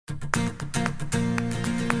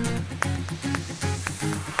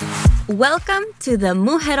Welcome to the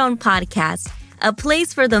Mujeron Podcast, a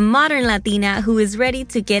place for the modern Latina who is ready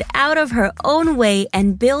to get out of her own way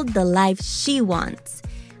and build the life she wants.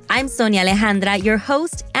 I'm Sonia Alejandra, your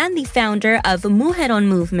host and the founder of Mujeron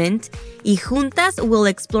Movement, y juntas will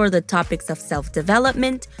explore the topics of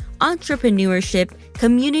self-development, entrepreneurship,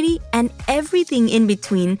 community, and everything in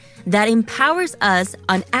between that empowers us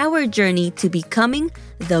on our journey to becoming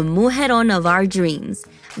the mujerón of our dreams.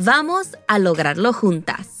 Vamos a lograrlo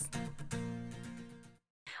juntas.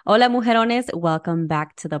 Hola, mujerones. Welcome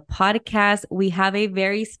back to the podcast. We have a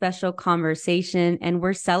very special conversation and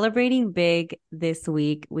we're celebrating big this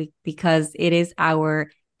week because it is our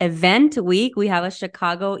event week. We have a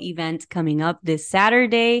Chicago event coming up this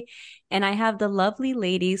Saturday, and I have the lovely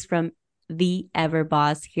ladies from the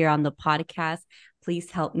Everboss here on the podcast. Please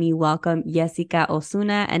help me welcome Jessica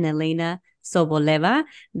Osuna and Elena Soboleva.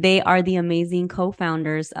 They are the amazing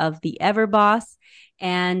co-founders of the Everboss.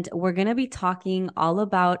 And we're going to be talking all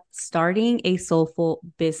about starting a soulful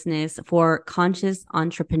business for conscious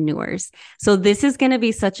entrepreneurs. So this is going to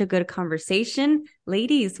be such a good conversation.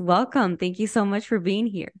 Ladies, welcome. Thank you so much for being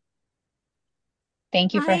here.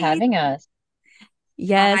 Thank you for having us.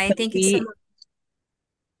 Yes. Hi, thank you so much.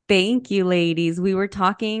 Thank you, ladies. We were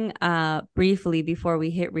talking briefly before we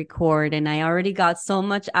hit record, and I already got so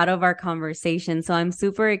much out of our conversation. So I'm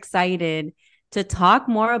super excited to talk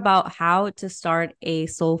more about how to start a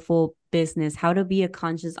soulful business, how to be a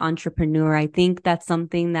conscious entrepreneur. I think that's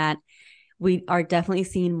something that we are definitely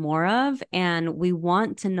seeing more of and we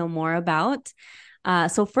want to know more about.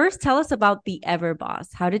 So first, tell us about the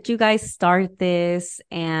Everboss. How did you guys start this?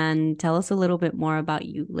 And tell us a little bit more about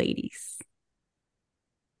you ladies.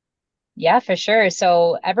 Yeah, for sure.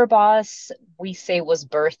 So Everboss, we say, was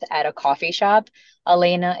birthed at a coffee shop.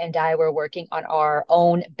 Elena and I were working on our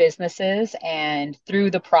own businesses, and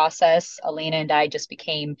through the process, Elena and I just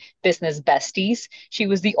became business besties. She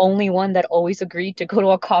was the only one that always agreed to go to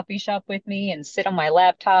a coffee shop with me and sit on my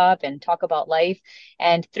laptop and talk about life.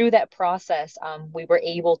 And through that process, we were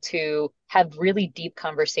able to have really deep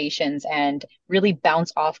conversations and really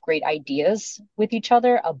bounce off great ideas with each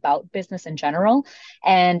other about business in general.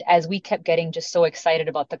 And as we kept getting just so excited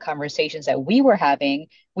about the conversations that we were having,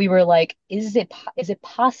 we were like, is it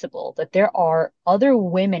possible that there are other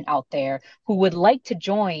women out there who would like to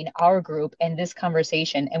join our group in this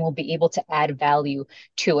conversation and will be able to add value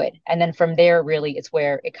to it? And then from there, really, it's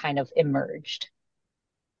where it kind of emerged.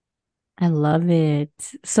 I love it.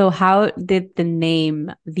 So how did the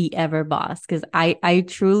name the Everboss? Because I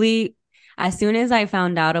truly, as soon as I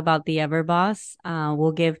found out about the Everboss,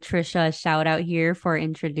 we'll give Trisha a shout out here for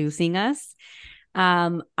introducing us.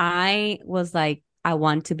 I was like, I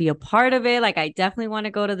want to be a part of it. Like, I definitely want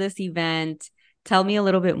to go to this event. Tell me a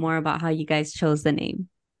little bit more about how you guys chose the name.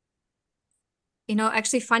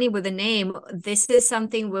 Actually funny with the name, this is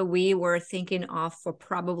something where we were thinking of for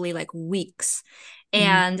probably like weeks.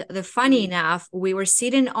 And the funny enough, we were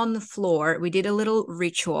sitting on the floor. We did a little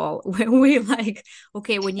ritual where we like,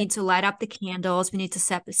 okay, we need to light up the candles. We need to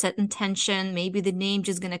set intention. Maybe the name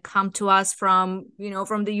just going to come to us from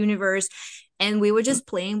the universe. And we were just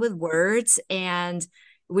playing with words and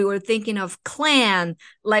we were thinking of clan.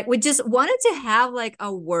 Like we just wanted to have like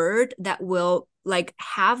a word that will like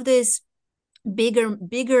have this bigger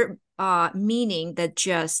meaning that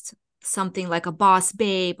just something like a boss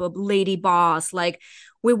babe or lady boss. Like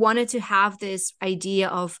we wanted to have this idea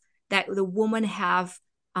of that the woman have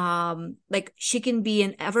like she can be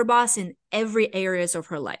an ever boss in every areas of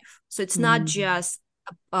her life. So it's not just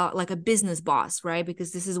like a business boss, right?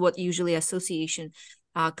 Because this is what usually association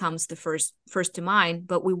comes the first to mind.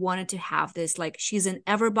 But we wanted to have this like she's an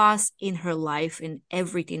ever boss in her life in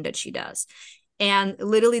everything that she does. And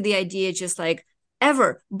literally the idea just like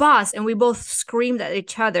ever boss, and we both screamed at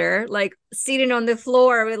each other like sitting on the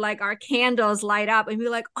floor with like our candles light up and we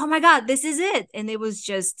were like, oh my god, this is it. And it was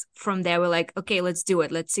just from there we're like, okay, let's do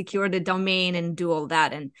it, let's secure the domain and do all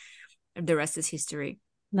that, and the rest is history.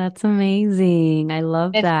 That's amazing. I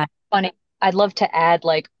love It's that. funny. I'd love to add,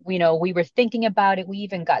 like, we were thinking about it. We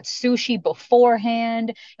even got sushi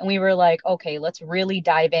beforehand, and we were like, okay, let's really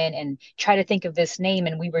dive in and try to think of this name.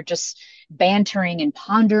 And we were just bantering and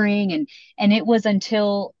pondering, and it was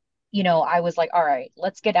until, I was like, all right,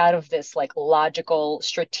 let's get out of this like logical,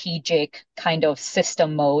 strategic kind of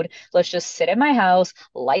system mode. Let's just sit in my house,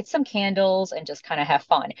 light some candles, and just kind of have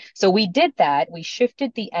fun. So we did that. We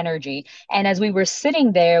shifted the energy. And as we were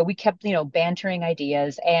sitting there, we kept, bantering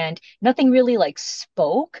ideas and nothing really like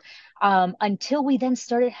spoke. until we then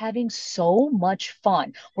started having so much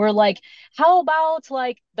fun. We're like, how about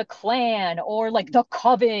like the clan or like the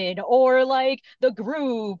coven or like the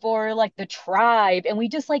group or like the tribe? And we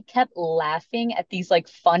just like kept laughing at these like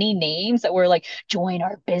funny names that were like join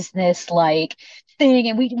our business like thing.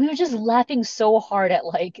 And we were just laughing so hard at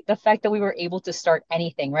like the fact that we were able to start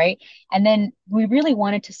anything, right? And then we really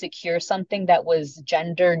wanted to secure something that was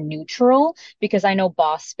gender neutral because I know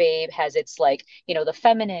Boss Babe has its like, the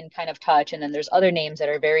feminine kind of touch, and then there's other names that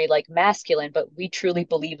are very like masculine, but we truly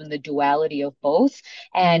believe in the duality of both.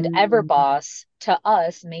 And Mm. Everboss to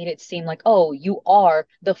us made it seem like, oh, you are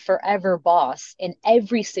the forever boss in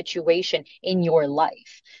every situation in your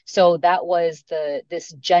life. So that was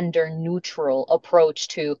this gender neutral approach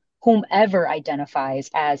to whomever identifies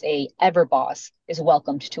as a ever boss is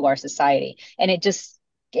welcomed to our society. And it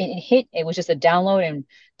was just a download. And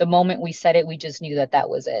the moment we said it, we just knew that that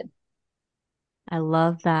was it. I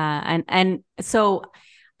love that. And so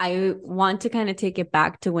I want to kind of take it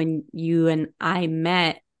back to when you and I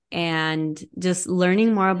met and just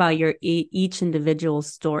learning more about your each individual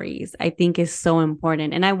stories, I think is so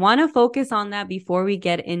important. And I want to focus on that before we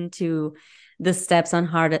get into the steps on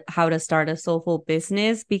how to start a soulful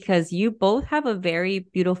business, because you both have a very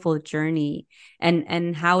beautiful journey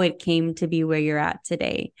and how it came to be where you're at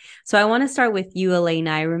today. So I want to start with you,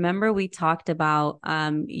 Elena. I remember we talked about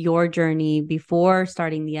your journey before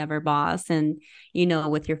starting the Everboss, and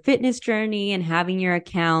with your fitness journey and having your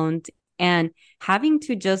account and having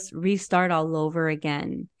to just restart all over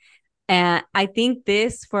again. And I think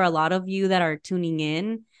this, for a lot of you that are tuning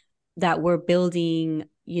in, that we're building,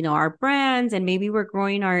 our brands, and maybe we're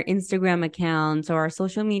growing our Instagram accounts or our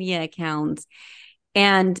social media accounts.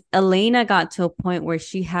 And Elena got to a point where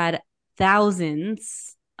she had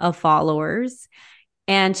thousands of followers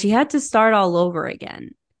and she had to start all over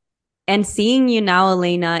again. And seeing you now,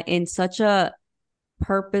 Elena, in such a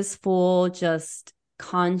purposeful, just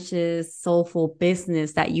conscious, soulful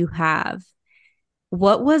business that you have,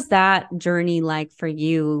 what was that journey like for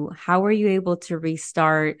you? How were you able to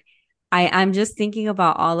restart? I'm just thinking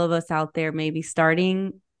about all of us out there maybe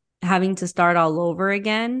having to start all over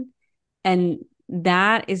again. And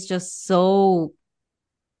that is just so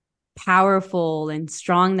powerful and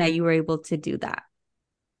strong that you were able to do that.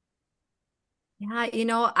 Yeah,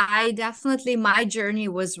 I definitely, my journey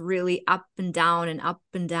was really up and down and up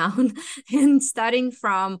and down. And starting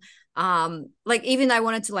from, like, even I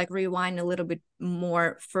wanted to like rewind a little bit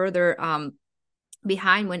more further,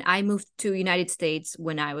 behind when I moved to United States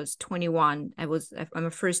when I was 21. I'm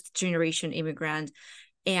a first generation immigrant,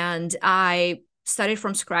 and I started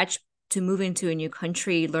from scratch to move into a new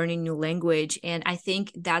country, learning new language. And I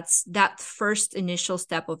think that first initial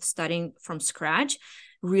step of studying from scratch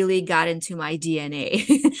really got into my DNA.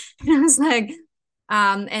 And I was like,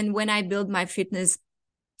 and when I built my fitness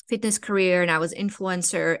career and I was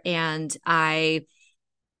influencer, and I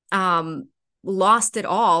lost it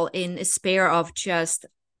all in a spare of just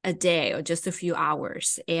a day or just a few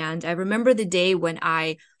hours. And I remember the day when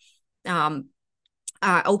I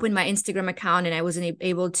opened my Instagram account and I wasn't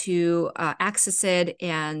able to access it.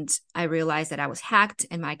 And I realized that I was hacked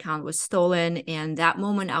and my account was stolen. And that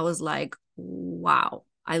moment I was like, wow,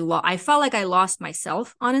 I felt like I lost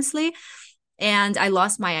myself, honestly. And I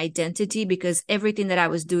lost my identity because everything that I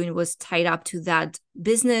was doing was tied up to that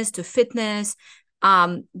business, to fitness.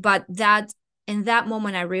 But in that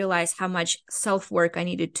moment, I realized how much self-work I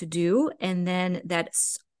needed to do. And then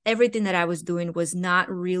everything that I was doing was not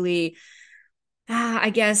really,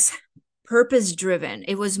 I guess, purpose driven.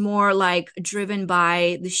 It was more like driven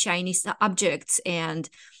by the shiny objects and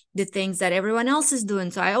the things that everyone else is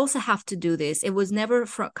doing. So I also have to do this. It was never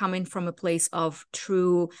coming from a place of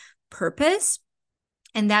true purpose.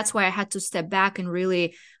 And that's why I had to step back and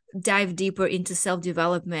really dive deeper into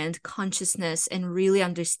self-development, consciousness, and really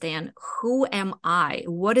understand, who am I?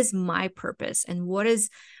 What is my purpose? And what is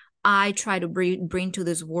I try to bring to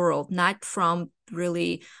this world, not from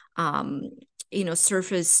really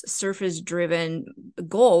surface driven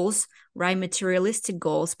goals, right? Materialistic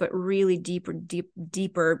goals, but really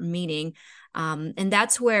deeper meaning. And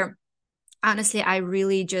that's where, honestly, I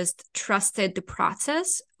really just trusted the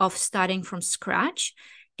process of starting from scratch.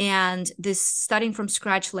 And this starting from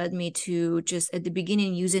scratch led me to just at the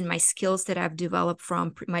beginning using my skills that I've developed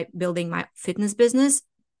from building my fitness business.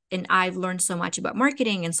 And I've learned so much about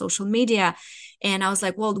marketing and social media. And I was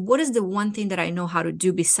like, well, what is the one thing that I know how to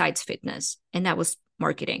do besides fitness? And that was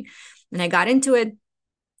marketing. And I got into it.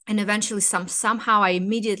 And eventually somehow I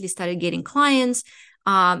immediately started getting clients.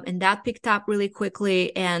 And that picked up really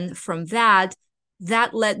quickly. And from that,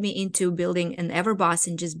 that led me into building an Everboss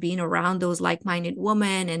and just being around those like-minded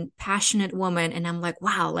women and passionate women. And I'm like,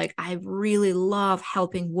 wow, like I really love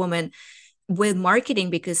helping women with marketing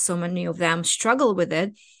because so many of them struggle with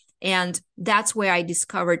it. And that's where I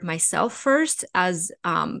discovered myself first as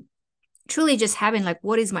truly just having like,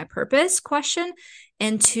 what is my purpose question,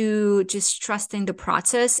 and to just trusting the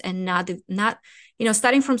process and not,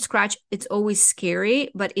 starting from scratch. It's always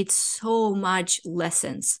scary, but it's so much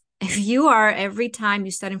lessons. If you are every time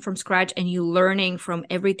you're starting from scratch and you learning from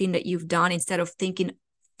everything that you've done instead of thinking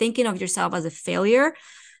of yourself as a failure,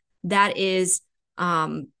 that is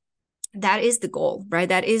the goal, right?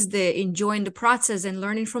 That is the enjoying the process and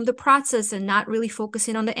learning from the process and not really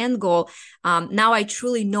focusing on the end goal. Now I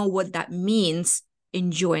truly know what that means.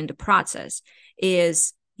 Enjoying the process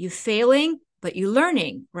is you failing, but you're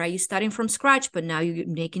learning, right? You're starting from scratch, but now you're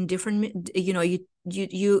making different,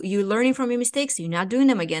 you're learning from your mistakes. You're not doing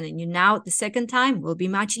them again. And you now the second time will be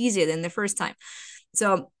much easier than the first time.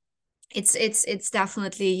 So it's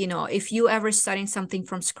definitely, if you ever starting something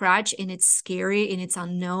from scratch and it's scary and it's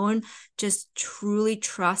unknown, just truly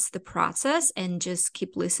trust the process and just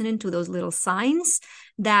keep listening to those little signs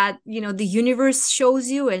that the universe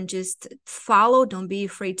shows you, and just follow. Don't be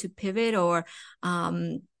afraid to pivot or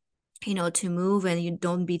to move, and you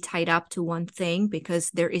don't be tied up to one thing,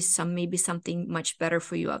 because there is maybe something much better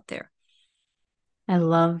for you out there. I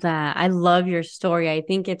love that. I love your story. I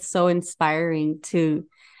think it's so inspiring to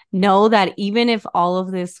know that even if all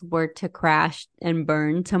of this were to crash and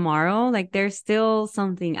burn tomorrow, like there's still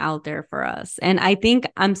something out there for us. And I think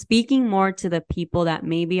I'm speaking more to the people that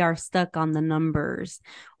maybe are stuck on the numbers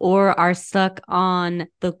or are stuck on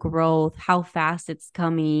the growth, how fast it's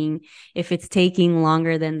coming, if it's taking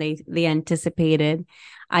longer than they anticipated.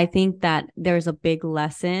 I think that there's a big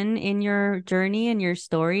lesson in your journey and your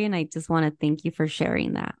story. And I just want to thank you for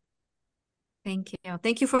sharing that. Thank you.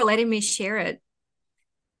 Thank you for letting me share it.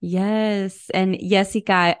 Yes. And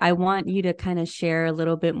Jessica, I want you to kind of share a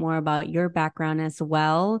little bit more about your background as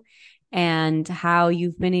well and how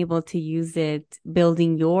you've been able to use it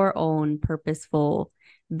building your own purposeful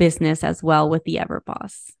business as well with the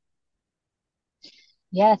Everboss.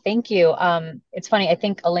 Yeah, thank you. It's funny. I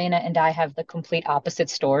think Elena and I have the complete opposite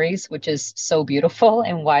stories, which is so beautiful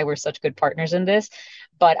and why we're such good partners in this.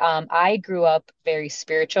 But I grew up very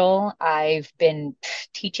spiritual. I've been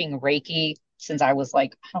teaching Reiki since I was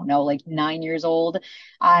like, I don't know, like 9 years old.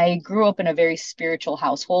 I grew up in a very spiritual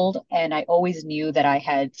household, and I always knew that I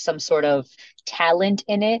had some sort of talent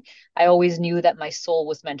in it. I always knew that my soul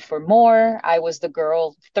was meant for more. I was the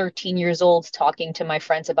girl, 13 years old, talking to my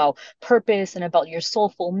friends about purpose and about your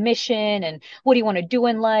soulful mission and what do you want to do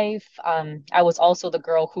in life. I was also the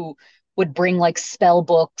girl who would bring like spell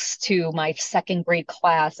books to my second grade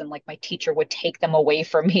class, and like my teacher would take them away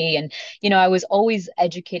from me. And, I was always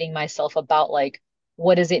educating myself about like,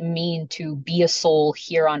 what does it mean to be a soul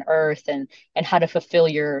here on earth, and how to fulfill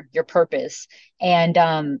your purpose. And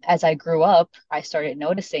as I grew up, I started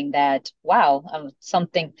noticing that, wow,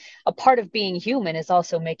 a part of being human is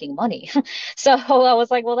also making money. So I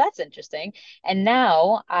was like, well, that's interesting. And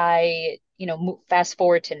now fast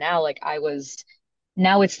forward to now, like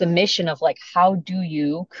now it's the mission of like, how do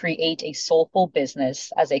you create a soulful business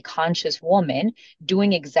as a conscious woman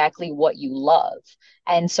doing exactly what you love?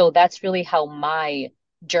 And so that's really how my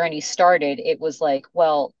journey started. It was like,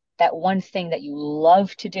 well, that one thing that you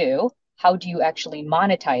love to do, how do you actually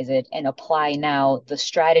monetize it and apply now the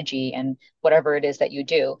strategy and whatever it is that you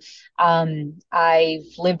do? I've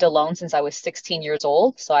lived alone since I was 16 years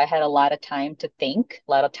old, so I had a lot of time to think,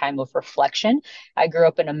 a lot of time of reflection. I grew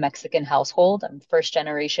up in a Mexican household. I'm first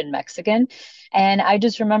generation Mexican. And I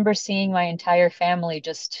just remember seeing my entire family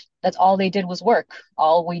that's all they did was work.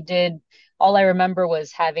 All I remember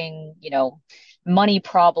was having, money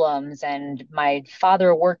problems. And my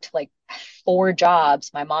father worked like 4 jobs.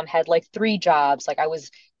 My mom had like 3 jobs. Like I was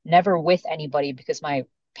never with anybody because my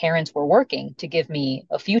parents were working to give me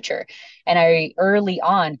a future. And I early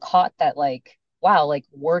on caught that like, wow, like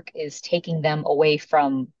work is taking them away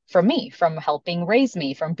from me, from helping raise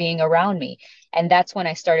me, from being around me. And that's when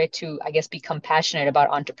I started to, I guess, become passionate about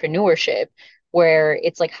entrepreneurship, where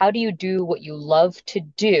it's like, how do you do what you love to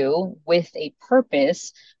do with a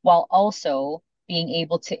purpose while also being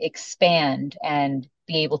able to expand and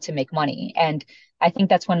be able to make money? And I think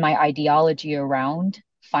that's when my ideology around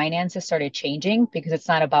finances started changing, because it's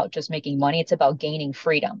not about just making money, it's about gaining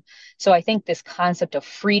freedom. So I think this concept of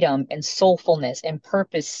freedom and soulfulness and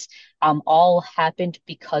purpose all happened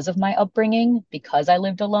because of my upbringing, because I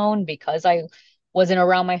lived alone, because I wasn't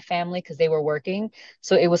around my family because they were working.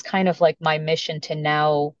 So it was kind of like my mission to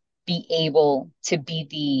now be able to be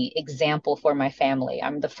the example for my family.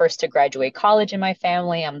 I'm the first to graduate college in my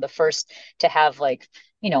family. I'm the first to have like,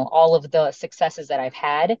 all of the successes that I've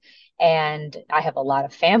had. And I have a lot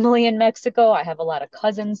of family in Mexico. I have a lot of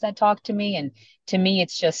cousins that talk to me. And to me,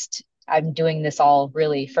 it's just, I'm doing this all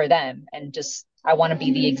really for them. And just, I want to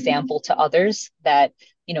be the example to others that,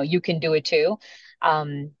 you can do it too.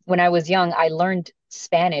 When I was young, I learned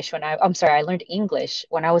Spanish I'm sorry, I learned English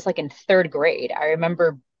when I was like in third grade. I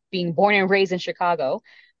remember being born and raised in Chicago,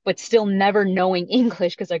 but still never knowing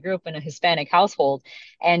English because I grew up in a Hispanic household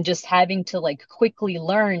and just having to like quickly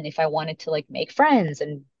learn if I wanted to like make friends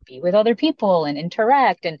and be with other people and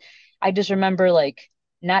interact. And I just remember like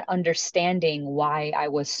not understanding why I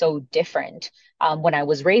was so different when I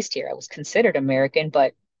was raised here. I was considered American,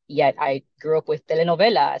 but yet I grew up with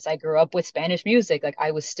telenovelas. I grew up with Spanish music. Like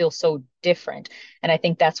I was still so different. And I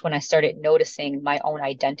think that's when I started noticing my own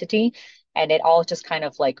identity and it all just kind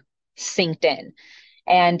of like synced in.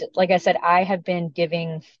 And like I said, I have been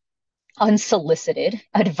giving unsolicited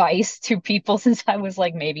advice to people since I was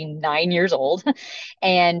like maybe 9 years old.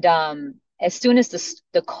 And as soon as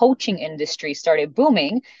the coaching industry started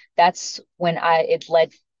booming, that's when it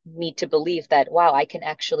led me to believe that, wow, I can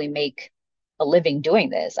actually make a living doing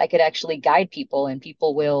this. I could actually guide people and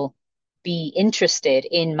people will be interested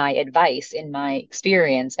in my advice, in my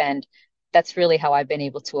experience. And that's really how I've been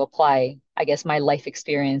able to apply, I guess, my life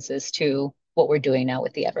experiences to what we're doing now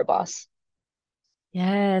with the Everboss.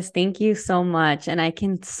 Yes, thank you so much. And I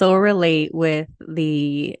can so relate with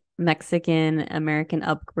the Mexican American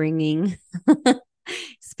upbringing,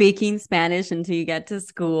 speaking Spanish until you get to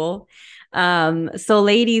school. So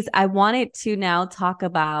ladies, I wanted to now talk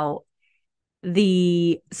about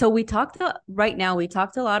right now we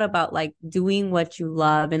talked a lot about like doing what you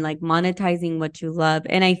love and like monetizing what you love.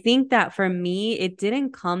 And I think that for me, it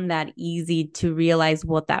didn't come that easy to realize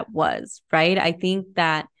what that was, right? I think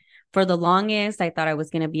that for the longest, I thought I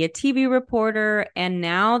was going to be a TV reporter. And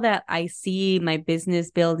now that I see my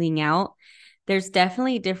business building out, there's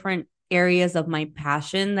definitely different areas of my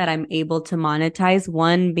passion that I'm able to monetize.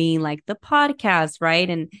 One being like the podcast, right?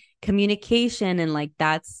 And communication. And like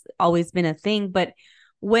that's always been a thing. But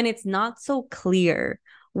when it's not so clear,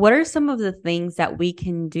 what are some of the things that we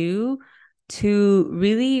can do to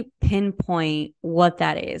really pinpoint what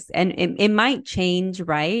that is? And it might change,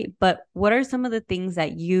 right? But what are some of the things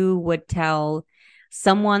that you would tell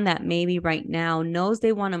someone that maybe right now knows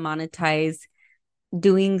they want to monetize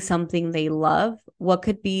doing something they love? What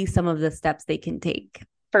could be some of the steps they can take?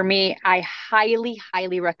 For me, I highly,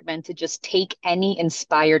 highly recommend to just take any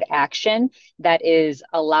inspired action that is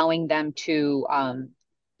allowing them to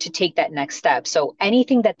take that next step. So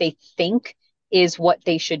anything that they think is what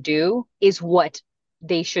they should do is what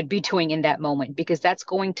they should be doing in that moment, because that's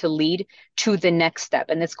going to lead to the next step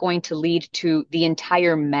and it's going to lead to the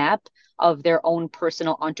entire map of their own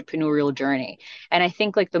personal entrepreneurial journey. And I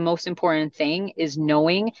think like the most important thing is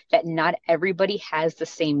knowing that not everybody has the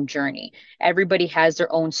same journey. Everybody has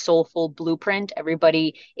their own soulful blueprint.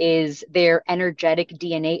 Their energetic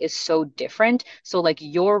DNA is so different. So like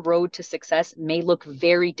your road to success may look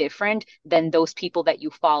very different than those people that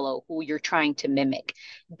you follow who you're trying to mimic.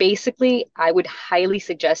 Basically, I would highly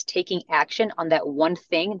suggest taking action on that one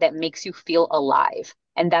thing that makes you feel alive.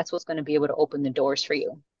 And that's what's going to be able to open the doors for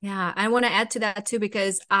you. Yeah, I want to add to that too,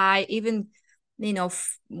 because I even,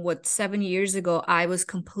 7 years ago, I was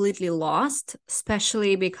completely lost,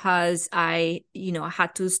 especially because I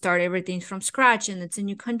had to start everything from scratch and it's a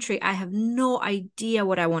new country. I have no idea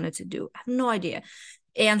what I wanted to do. I have no idea.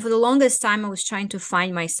 And for the longest time, I was trying to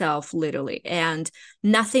find myself literally, and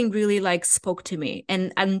nothing really like spoke to me.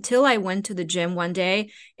 And until I went to the gym one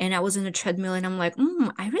day and I was on a treadmill and I'm like,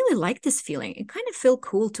 I really like this feeling. It kind of felt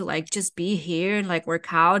cool to like just be here and like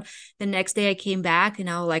work out. The next day I came back and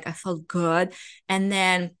I felt good. And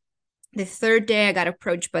then the third day I got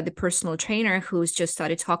approached by the personal trainer who's just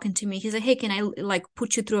started talking to me. He's like, hey, can I like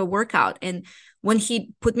put you through a workout? And when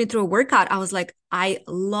he put me through a workout, I was like, I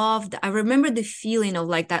remember the feeling of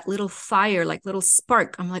like that little fire, like little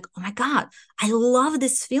spark. I'm like, oh my God, I love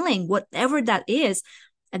this feeling, whatever that is.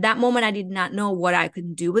 At that moment, I did not know what I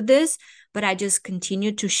could do with this, but I just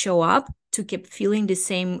continued to show up, to keep feeling the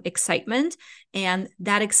same excitement. And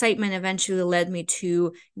that excitement eventually led me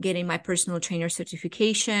to getting my personal trainer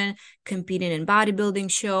certification, competing in bodybuilding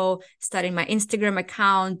show, starting my Instagram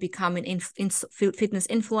account, becoming fitness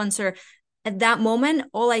influencer. At that moment,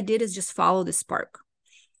 all I did is just follow the spark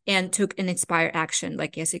and took an inspired action,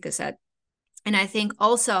 like Jessica said. And I think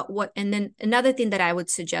also and then another thing that I would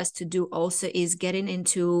suggest to do also is getting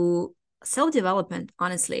into self-development.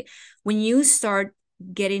 Honestly, when you start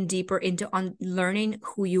getting deeper into learning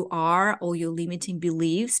who you are, all your limiting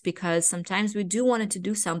beliefs, because sometimes we do want to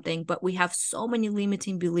do something, but we have so many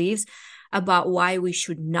limiting beliefs about why we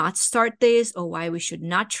should not start this or why we should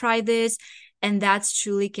not try this. And that's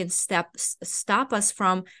truly can stop us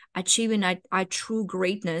from achieving our true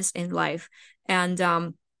greatness in life.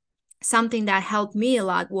 And something that helped me a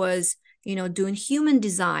lot was, doing human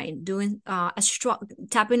design, doing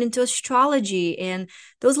tapping into astrology and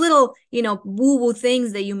those little, woo-woo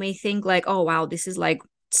things that you may think like, oh, wow, this is like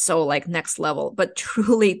so like next level. But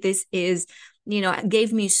truly, this is,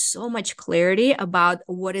 gave me so much clarity about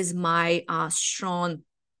what is my strong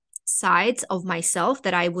sides of myself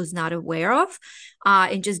that I was not aware of,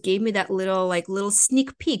 and just gave me that little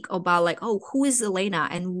sneak peek about like, oh, who is Elena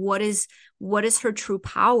and what is her true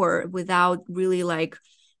power without really like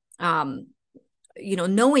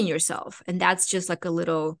knowing yourself. And that's just like a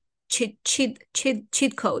little cheat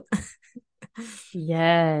code.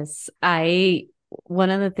 Yes. One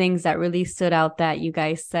of the things that really stood out that you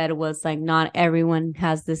guys said was like, not everyone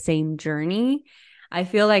has the same journey. I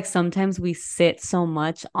feel like sometimes we sit so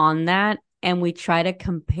much on that and we try to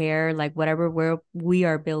compare like whatever we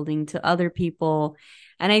are building to other people.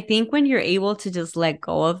 And I think when you're able to just let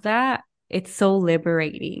go of that, it's so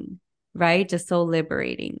liberating, right? Just so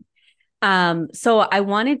liberating. So I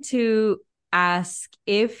wanted to ask,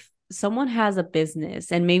 if someone has a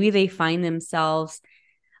business and maybe they find themselves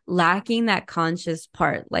lacking that conscious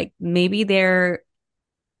part, like maybe they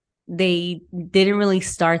didn't really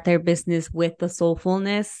start their business with the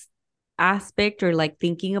soulfulness aspect or like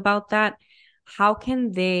thinking about that, how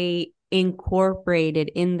can they incorporate it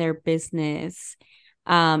in their business?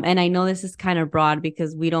 And I know this is kind of broad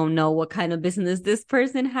because we don't know what kind of business this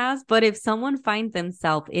person has, but if someone finds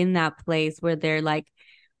themselves in that place where they're like,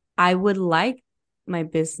 I would like my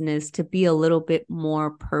business to be a little bit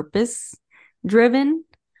more purpose driven,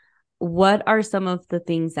 what are some of the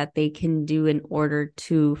things that they can do in order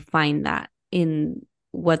to find that in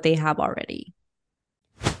what they have already?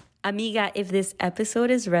 Amiga, if this episode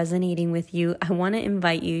is resonating with you, I want to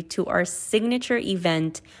invite you to our signature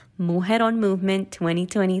event, Mujer on Movement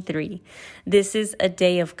 2023. This is a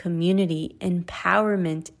day of community,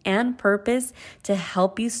 empowerment, and purpose to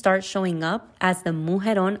help you start showing up as the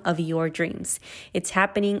mujeron of your dreams. It's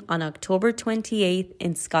happening on October 28th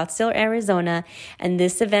in Scottsdale, Arizona, and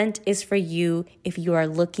this event is for you if you are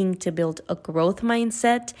looking to build a growth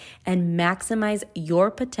mindset and maximize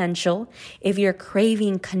your potential, if you're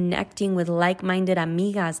craving connecting with like-minded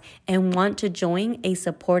amigas and want to join a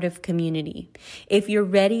supportive community, if you're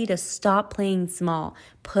ready to stop playing small,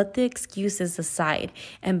 put the excuses aside,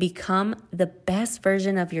 and become the best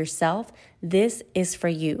version of yourself, this is for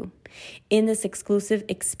you. In this exclusive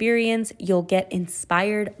experience, you'll get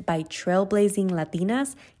inspired by trailblazing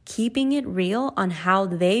Latinas keeping it real on how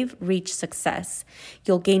they've reached success.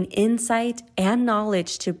 You'll gain insight and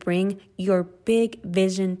knowledge to bring your big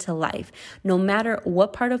vision to life, no matter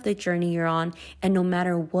what part of the journey you're on, and no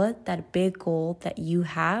matter what that big goal that you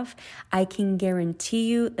have. I can guarantee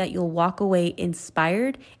you that you'll walk away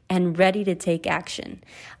inspired and ready to take action.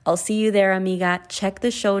 I'll see you there, amiga. Check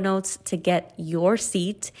the show notes to get your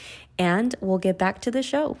seat, and we'll get back to the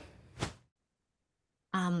show.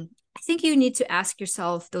 I think you need to ask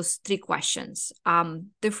yourself those three questions.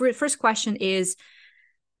 The first question is,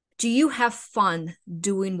 do you have fun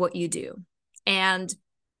doing what you do? And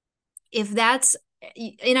if that's,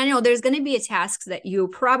 and I know there's going to be tasks that you're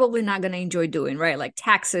probably not going to enjoy doing, right? Like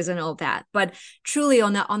taxes and all that. But truly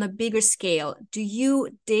on a bigger scale, do you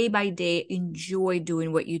day by day enjoy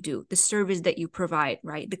doing what you do, the service that you provide,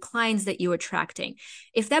 right? The clients that you're attracting?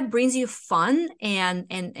 If that brings you fun and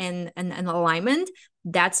alignment,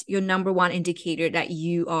 that's your number one indicator that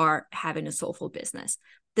you are having a soulful business.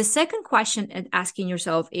 The second question and asking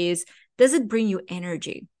yourself is, does it bring you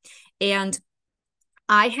energy? And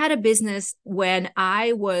I had a business when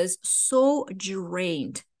I was so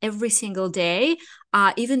drained every single day,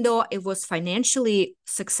 even though it was financially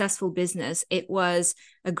successful business, it was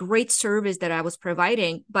a great service that I was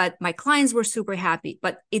providing, but my clients were super happy,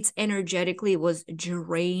 but it's energetically was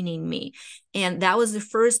draining me. And that was the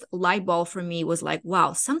first light bulb for me, was like,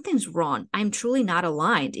 wow, something's wrong. I'm truly not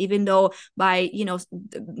aligned, even though by,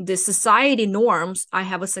 the society norms, I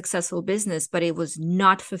have a successful business, but it was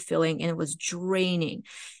not fulfilling and it was draining.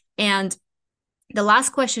 And the last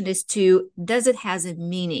question is does it has a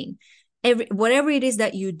meaning? Whatever it is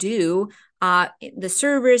that you do, the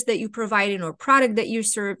service that you provide or product that you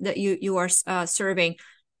serve, that you are serving,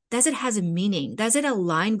 does it has a meaning? Does it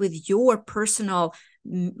align with your personal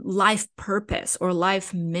life purpose or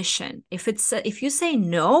life mission? If you say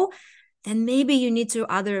no, then maybe you need to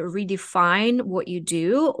either redefine what you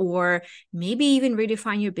do or maybe even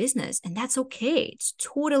redefine your business. And that's okay. It's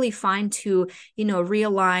totally fine to,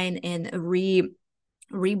 realign and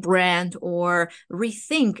rebrand or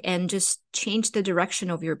rethink and just change the direction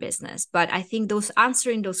of your business. But I think those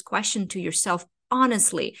answering those questions to yourself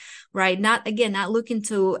honestly, right? Not looking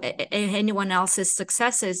to anyone else's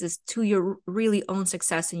successes, is to your really own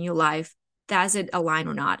success in your life. Does it align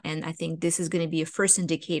or not? And I think this is going to be a first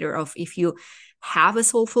indicator of if you have a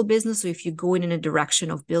soulful business or if you're going in a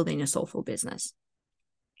direction of building a soulful business.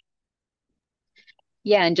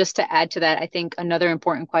 Yeah, and just to add to that, I think another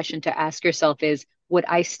important question to ask yourself is, would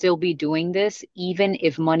I still be doing this even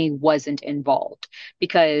if money wasn't involved?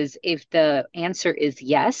 Because if the answer is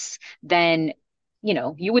yes, then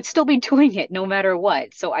you would still be doing it no matter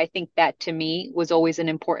what. So I think that to me was always an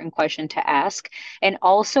important question to ask. And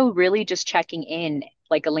also really just checking in,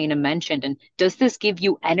 like Elena mentioned, and does this give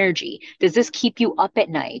you energy? Does this keep you up at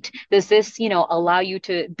night? Does this, allow you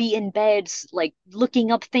to be in bed, like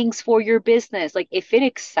looking up things for your business? Like if it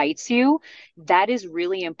excites you, that is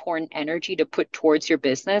really important energy to put towards your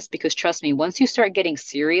business, because trust me, once you start getting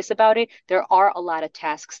serious about it, there are a lot of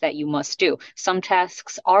tasks that you must do. Some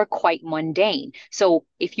tasks are quite mundane. So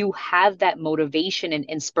if you have that motivation and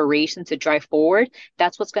inspiration to drive forward,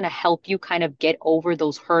 that's what's going to help you kind of get over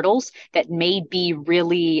those hurdles that may be really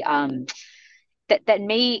that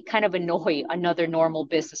may kind of annoy another normal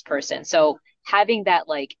business person. So having that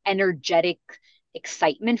like energetic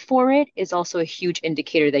excitement for it is also a huge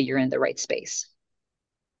indicator that you're in the right space.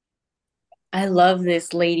 I love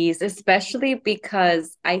this, ladies, especially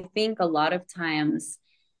because I think a lot of times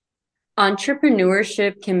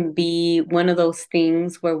entrepreneurship can be one of those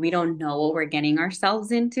things where we don't know what we're getting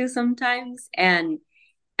ourselves into sometimes. And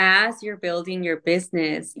as you're building your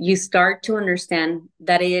business, you start to understand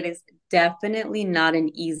that it is definitely not an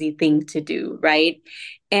easy thing to do, right?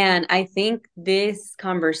 And I think this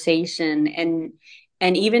conversation and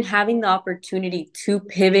even having the opportunity to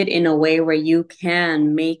pivot in a way where you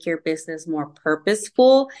can make your business more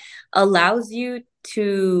purposeful allows you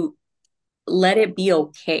to let it be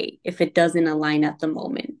okay if it doesn't align at the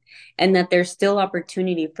moment, and that there's still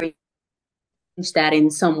opportunity for you to change that in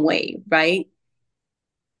some way, right?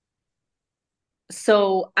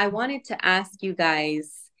 So I wanted to ask you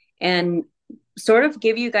guys and sort of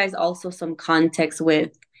give you guys also some context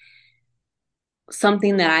with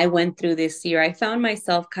something that I went through this year. I found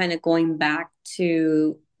myself kind of going back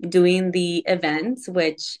to doing the events,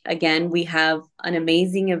 which again, we have an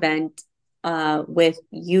amazing event with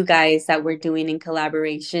you guys that we're doing in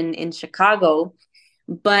collaboration in Chicago.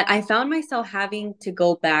 But I found myself having to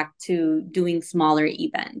go back to doing smaller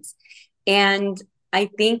events. And I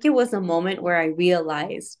think it was a moment where I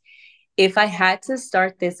realized if I had to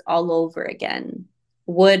start this all over again,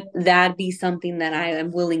 would that be something that I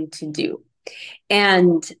am willing to do?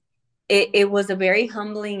 And it was a very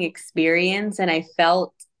humbling experience. And I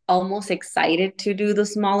felt almost excited to do the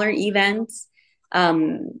smaller events,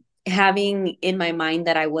 having in my mind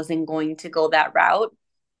that I wasn't going to go that route.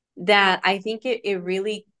 That I think I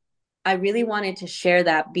really wanted to share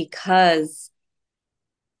that because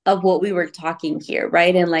of what we were talking here,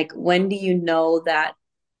 right? And like, when do you know that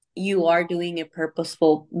you are doing a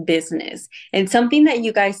purposeful business? And something that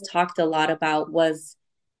you guys talked a lot about was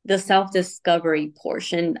the self-discovery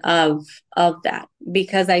portion of that,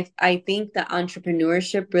 because I think that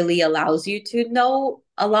entrepreneurship really allows you to know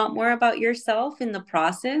a lot more about yourself in the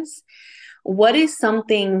process. What is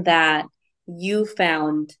something that you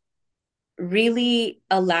found really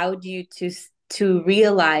allowed you to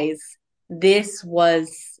realize this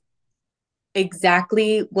was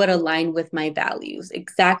exactly what aligned with my values,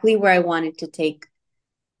 exactly where I wanted to take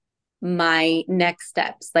my next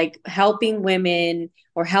steps, like helping women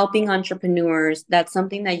or helping entrepreneurs? That's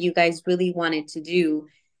something that you guys really wanted to do.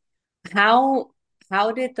 How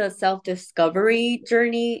how did the self-discovery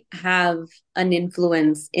journey have an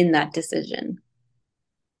influence in that decision?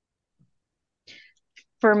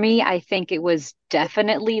 For me, I think it was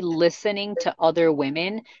definitely listening to other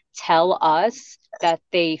women tell us that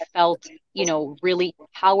they felt, really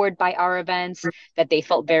empowered by our events, that they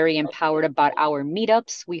felt very empowered about our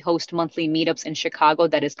meetups. We host monthly meetups in Chicago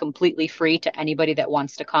that is completely free to anybody that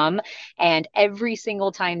wants to come. And every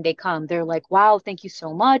single time they come, they're like, wow, thank you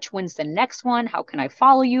so much. When's the next one? How can I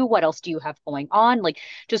follow you? What else do you have going on? Like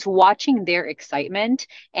just watching their excitement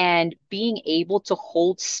and being able to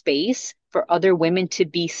hold space for other women to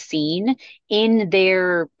be seen in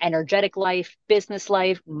their energetic life, business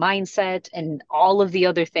life, mindset, and all of the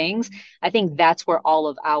other things. I think that's where all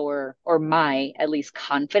of our, or my at least,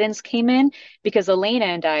 confidence came in, because Elena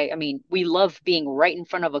and I mean, we love being right in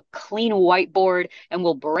front of a clean whiteboard, and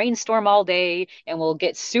we'll brainstorm all day and we'll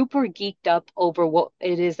get super geeked up over what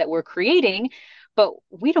it is that we're creating. But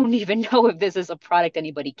we don't even know if this is a product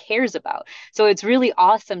anybody cares about. So it's really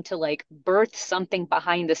awesome to like birth something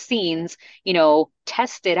behind the scenes,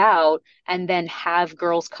 test it out, and then have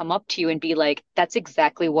girls come up to you and be like, that's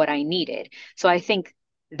exactly what I needed. So I think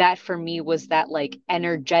that for me was that like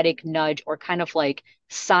energetic nudge, or kind of like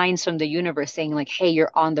signs from the universe saying like, hey,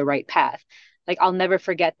 you're on the right path. Like, I'll never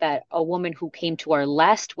forget that a woman who came to our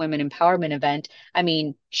last women empowerment event, I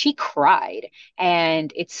mean, she cried,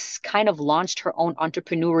 and it's kind of launched her own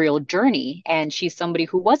entrepreneurial journey. And she's somebody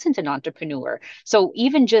who wasn't an entrepreneur. So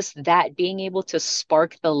even just that, being able to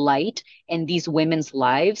spark the light in these women's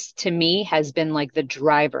lives, to me has been like the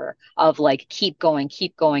driver of like, keep going,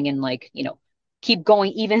 and like, keep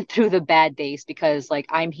going even through the bad days, because like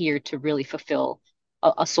I'm here to really fulfill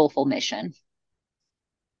a soulful mission.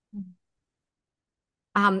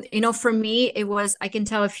 For me, I can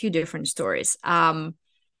tell a few different stories.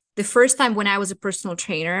 The first time when I was a personal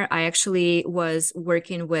trainer, I actually was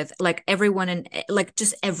working with like everyone, and like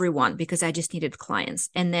just everyone, because I just needed clients.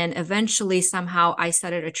 And then eventually somehow I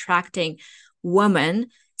started attracting women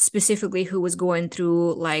specifically who was going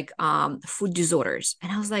through like food disorders.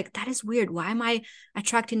 And I was like, that is weird. Why am I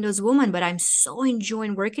attracting those women? But I'm so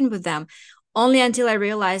enjoying working with them. Only until I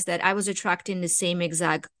realized that I was attracting the same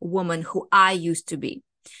exact woman who I used to be.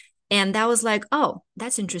 And that was like, oh,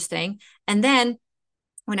 that's interesting. And then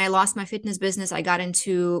when I lost my fitness business, I got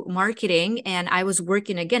into marketing, and I was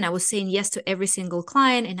working again. I was saying yes to every single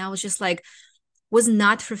client. And I was just like, was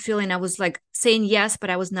not fulfilling. I was like saying yes, but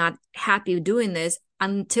I was not happy doing this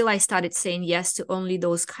until I started saying yes to only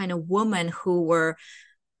those kind of women who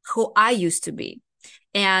I used to be.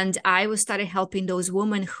 And I was started helping those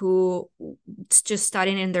women who just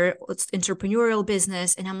starting in their entrepreneurial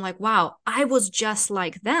business. And I'm like, wow, I was just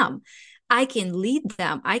like them. I can lead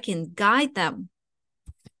them. I can guide them.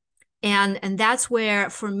 And that's where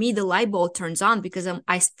for me the light bulb turns on, because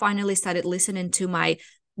I finally started listening to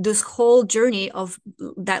this whole journey of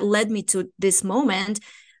that led me to this moment.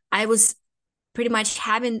 I was pretty much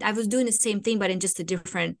I was doing the same thing, but in just a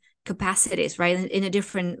different capacities, right? In a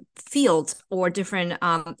different field or different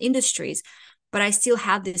industries, but I still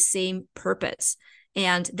had the same purpose.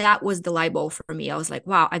 And that was the light bulb for me. I was like,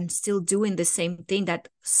 wow, I'm still doing the same thing that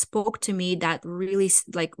spoke to me, that really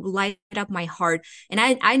like light up my heart. And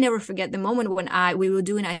I never forget the moment when we were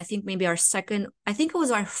doing, I think maybe I think it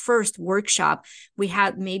was our first workshop. We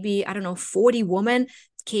had maybe, I don't know, 40 women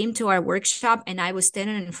came to our workshop, and I was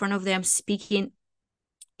standing in front of them speaking.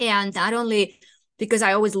 And not only because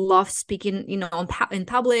I always loved speaking, in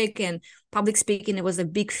public, and public speaking, it was a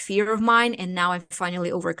big fear of mine. And now I'm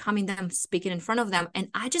finally overcoming them, speaking in front of them. And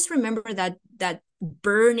I just remember that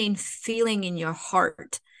burning feeling in your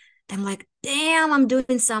heart. I'm like, damn, I'm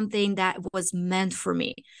doing something that was meant for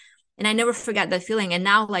me. And I never forgot that feeling. And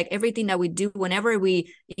now, like everything that we do, whenever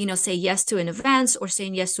we, say yes to an event or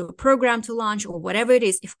saying yes to a program to launch or whatever it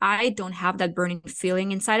is, if I don't have that burning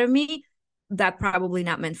feeling inside of me, that probably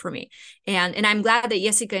not meant for me. And I'm glad that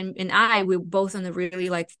Jessica and I, we're both on a really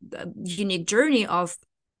like unique journey of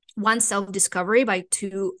one, self-discovery, by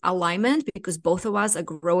two, alignment, because both of us are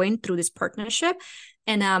growing through this partnership.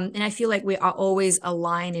 And I feel like we are always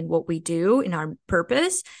aligned in what we do, in our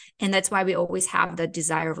purpose. And that's why we always have that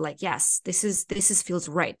desire of like, yes, this is feels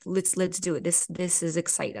right. Let's do it. This is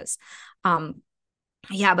excite us.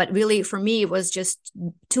 Yeah, but really for me, it was just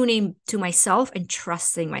tuning to myself and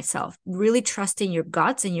trusting myself, really trusting your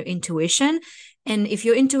guts and your intuition. And if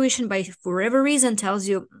your intuition, by for whatever reason, tells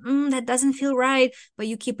you that doesn't feel right, but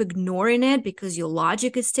you keep ignoring it because your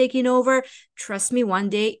logic is taking over, trust me, one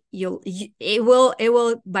day it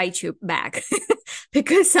will bite you back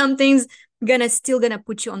because something's still gonna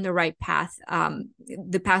put you on the right path,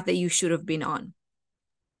 the path that you should have been on.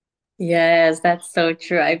 Yes, that's so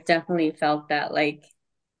true. I've definitely felt that, like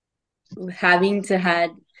having to had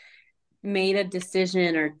made a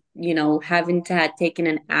decision, or having to had taken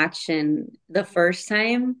an action the first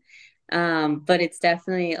time. But it's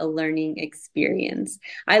definitely a learning experience.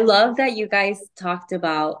 I love that you guys talked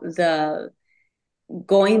about the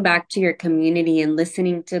going back to your community and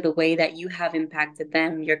listening to the way that you have impacted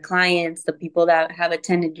them, your clients, the people that have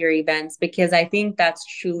attended your events, because I think that's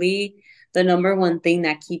truly the number one thing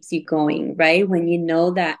that keeps you going, right? When you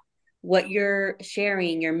know that what you're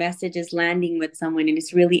sharing, your message is landing with someone and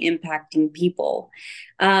it's really impacting people.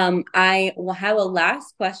 I will have a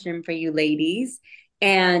last question for you ladies.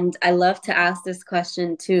 And I love to ask this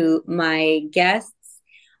question to my guests.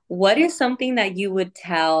 What is something that you would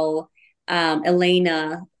tell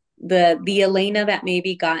Elena, the Elena that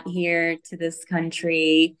maybe got here to this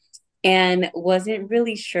country and wasn't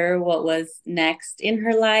really sure what was next in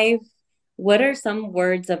her life? What are some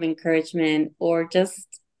words of encouragement or just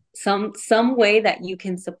some way that you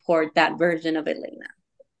can support that version of Elena?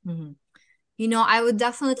 Mhm. You know, I would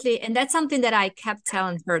definitely, and that's something that I kept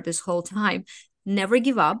telling her this whole time, never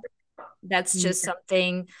give up. That's just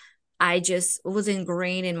something I just was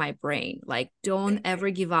ingrained in my brain. Like, don't ever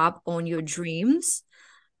give up on your dreams.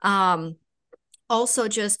 Um, Also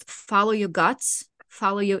just follow your guts,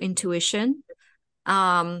 follow your intuition,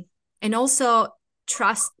 um, and also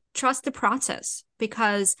trust the process,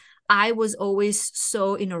 because I was always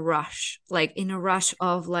so in a rush, like in a rush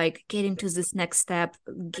of like getting to this next step,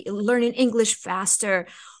 learning English faster,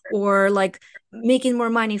 or like making more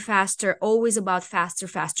money faster, always about faster,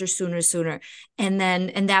 faster, sooner, sooner. And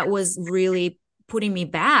that was really putting me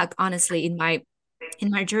back, honestly, in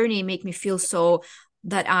my journey, make me feel so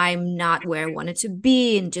that I'm not where I wanted to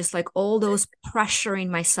be, and just like all those pressuring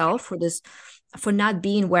myself for this, for not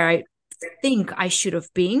being where I think I should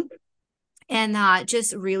have been. And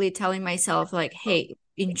just really telling myself like, hey,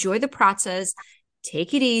 enjoy the process,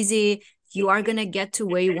 take it easy. You are going to get to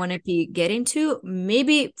where you want to be getting to,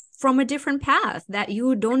 maybe from a different path that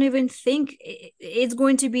you don't even think it's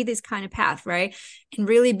going to be this kind of path, right? And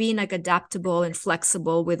really being like adaptable and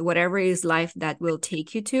flexible with whatever is life that will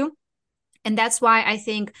take you to. And that's why I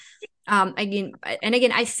think, again and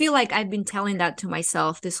again, I feel like I've been telling that to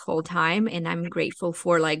myself this whole time, and I'm grateful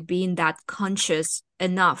for like being that conscious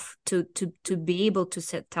enough to be able to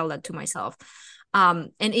tell that to myself. And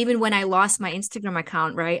even when I lost my Instagram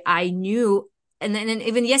account, right, I knew. And then and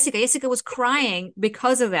even Jessica was crying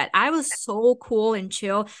because of that. I was so cool and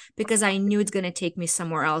chill because I knew it's going to take me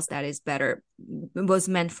somewhere else that is better, was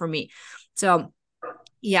meant for me. So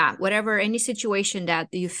yeah, whatever, any situation that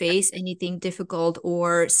you face, anything difficult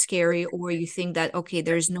or scary, or you think that okay,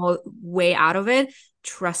 there's no way out of it,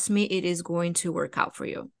 trust me, it is going to work out for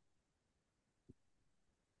you.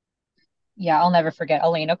 Yeah, I'll never forget.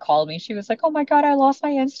 Elena called me. She was like, "Oh my God, I lost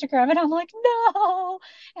my Instagram." And I'm like, "No."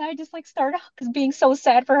 And I just like started being so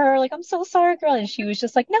sad for her. Like, "I'm so sorry, girl." And she was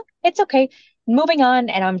just like, "No, it's okay. Moving on."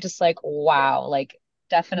 And I'm just like, wow, like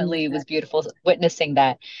definitely Yeah. was beautiful witnessing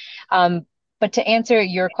that. Um, but to answer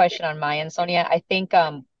your question on my end, Sonia, I think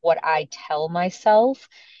what I tell myself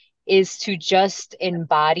is to just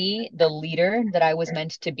embody the leader that I was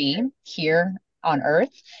meant to be here on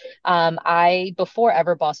earth. Before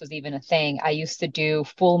Everboss was even a thing, I used to do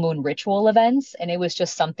full moon ritual events, and it was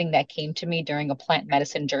just something that came to me during a plant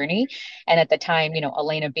medicine journey. And at the time, you know,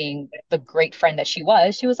 Elena being the great friend that she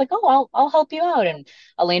was like, "Oh, I'll help you out." And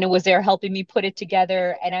Elena was there helping me put it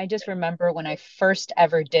together. And I just remember when I first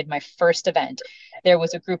ever did my first event, there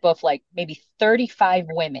was a group of like maybe 35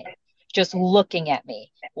 women just looking at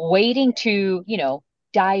me, waiting to, you know,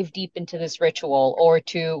 dive deep into this ritual or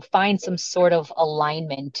to find some sort of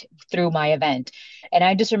alignment through my event. And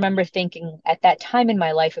I just remember thinking at that time in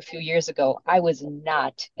my life a few years ago, I was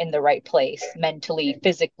not in the right place mentally,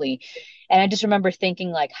 physically. And I just remember thinking,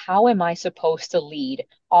 like, how am I supposed to lead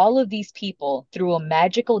all of these people through a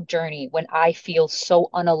magical journey when I feel so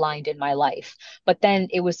unaligned in my life? But then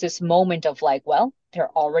it was this moment of like, well,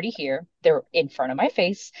 they're already here. They're in front of my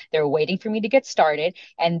face. They're waiting for me to get started.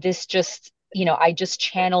 And this just, you know, I just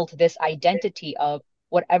channeled this identity of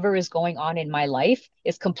whatever is going on in my life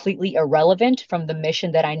is completely irrelevant from the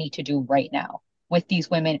mission that I need to do right now with these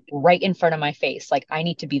women right in front of my face. Like, I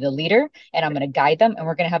need to be the leader and I'm going to guide them and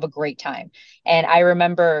we're going to have a great time. And I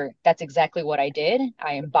remember that's exactly what I did.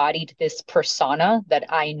 I embodied this persona that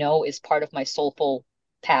I know is part of my soulful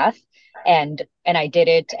path, and I did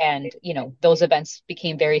it, and you know, those events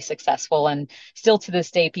became very successful, and still to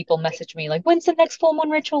this day people message me like, "When's the next full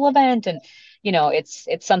moon ritual event?" And you know, it's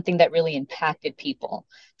something that really impacted people.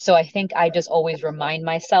 So I think I just always remind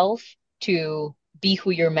myself to be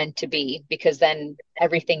who you're meant to be, because then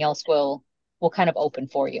everything else will kind of open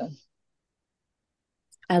for you.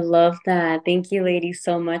 I love that. Thank you, ladies,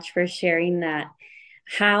 so much for sharing that.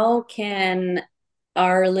 How can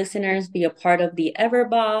our listeners be a part of the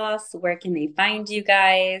Everboss? Where can they find you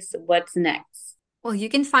guys? What's next? Well, you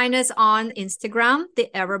can find us on Instagram, the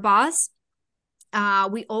Everboss.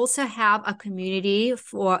 We also have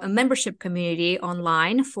a membership community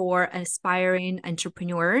online for aspiring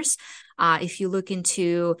entrepreneurs. If you look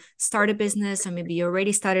into start a business, or maybe you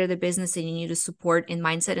already started a business and you need support in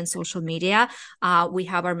mindset and social media, we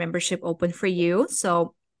have our membership open for you.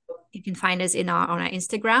 So you can find us on our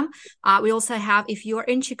Instagram. We also have, if you are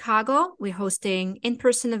in Chicago, we're hosting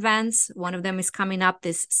in-person events. One of them is coming up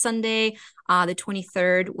this Sunday, the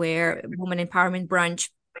 23rd, where Woman Empowerment Brunch.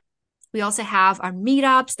 We also have our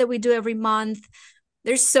meetups that we do every month.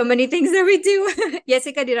 There's so many things that we do.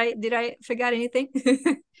 Jessica, did I forget anything?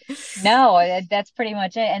 No, that's pretty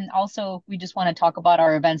much it. And also, we just want to talk about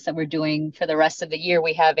our events that we're doing for the rest of the year.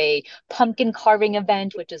 We have a pumpkin carving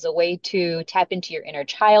event, which is a way to tap into your inner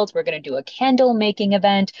child. We're going to do a candle making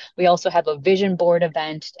event. We also have a vision board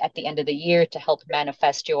event at the end of the year to help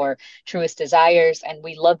manifest your truest desires. And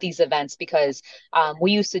we love these events because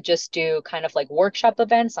we used to just do kind of like workshop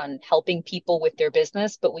events on helping people with their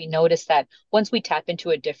business. But we noticed that once we tap into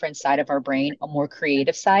a different side of our brain, a more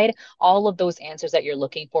creative side, all of those answers that you're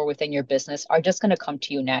looking for within your business are just going to come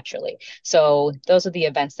to you naturally. So those are the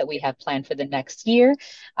events that we have planned for the next year.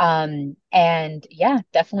 And yeah,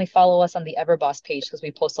 definitely follow us on the Everboss page because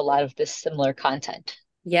we post a lot of this similar content.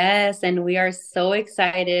 Yes, and we are so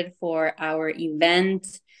excited for our event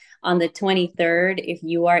on the 23rd. If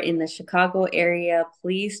you are in the Chicago area,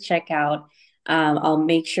 please check out. I'll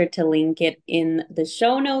make sure to link it in the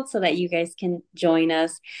show notes so that you guys can join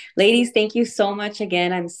us. Ladies, thank you so much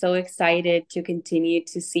again. I'm so excited to continue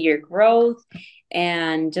to see your growth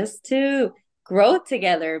and just to grow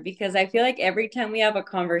together, because I feel like every time we have a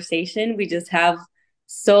conversation, we just have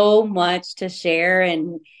so much to share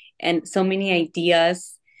and so many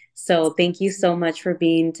ideas. So thank you so much for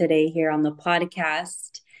being today here on the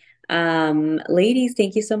podcast. Ladies,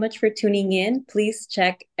 thank you so much for tuning in. Please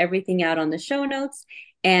check everything out on the show notes,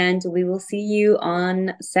 and we will see you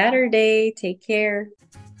on Saturday. Take care.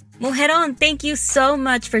 Mujeron, thank you so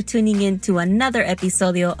much for tuning in to another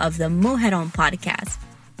episodio of the Mujeron podcast.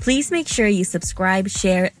 Please make sure you subscribe,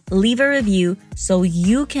 share, leave a review so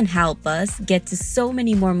you can help us get to so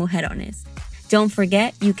many more mujerones. Don't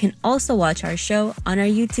forget, you can also watch our show on our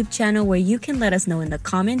YouTube channel, where you can let us know in the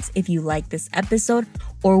comments if you like this episode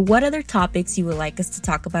or what other topics you would like us to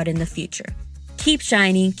talk about in the future. Keep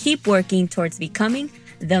shining, keep working towards becoming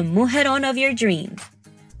the mujeron of your dreams.